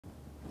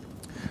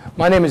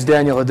My name is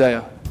Daniel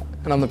Hedaya,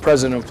 and I'm the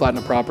president of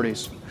Platinum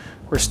Properties.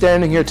 We're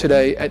standing here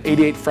today at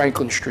 88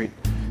 Franklin Street.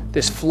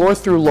 This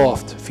floor-through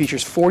loft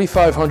features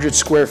 4,500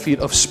 square feet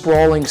of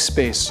sprawling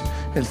space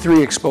and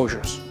 3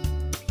 exposures.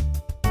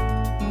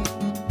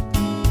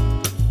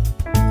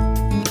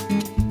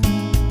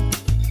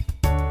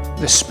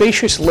 The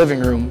spacious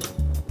living room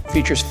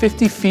features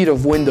 50 feet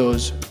of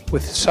windows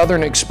with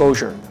southern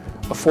exposure,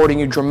 affording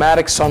you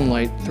dramatic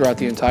sunlight throughout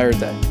the entire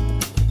day.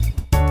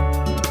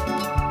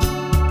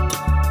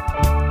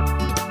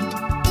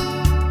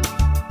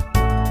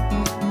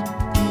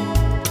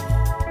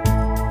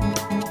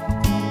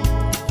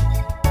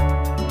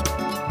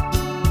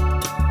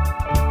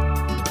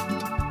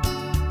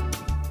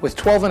 With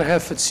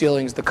 12.5-foot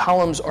ceilings, the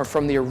columns are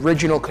from the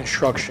original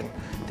construction.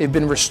 They've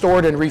been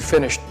restored and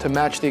refinished to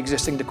match the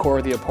existing decor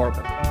of the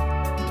apartment.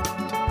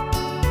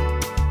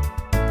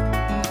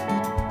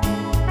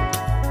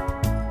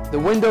 The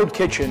windowed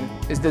kitchen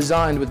is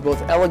designed with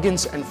both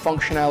elegance and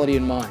functionality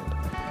in mind.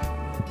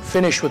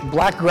 Finished with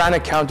black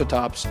granite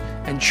countertops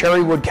and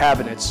cherry wood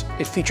cabinets,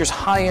 it features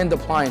high-end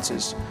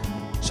appliances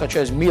such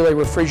as Miele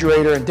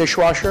refrigerator and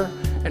dishwasher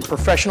and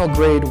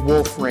professional-grade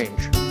Wolf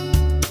range.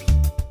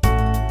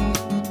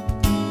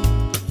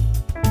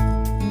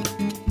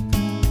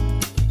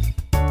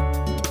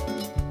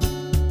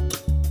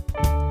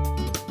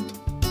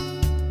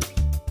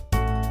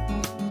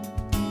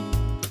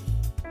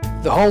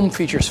 The home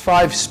features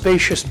 5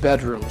 spacious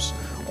bedrooms,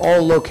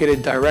 all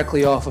located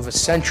directly off of a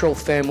central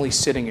family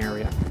sitting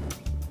area.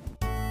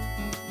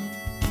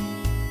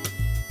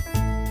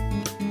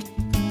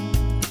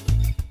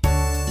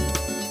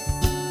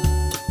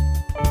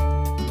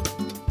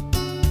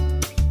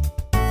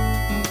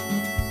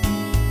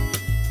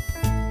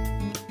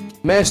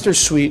 Master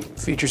suite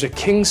features a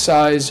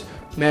king-size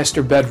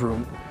master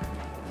bedroom,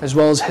 as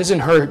well as his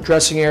and her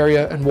dressing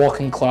area and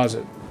walk-in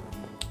closet.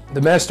 The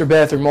master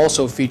bathroom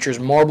also features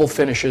marble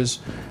finishes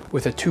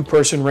with a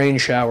 2-person rain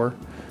shower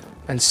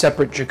and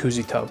separate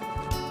jacuzzi tub.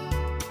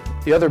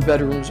 The other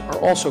bedrooms are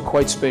also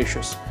quite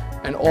spacious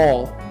and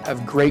all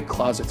have great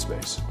closet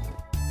space.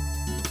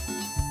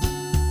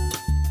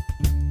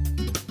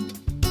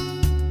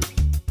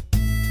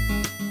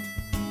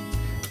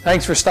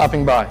 Thanks for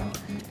stopping by.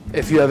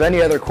 If you have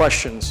any other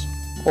questions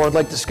or would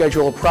like to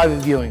schedule a private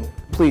viewing,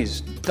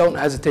 please don't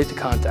hesitate to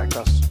contact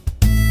us.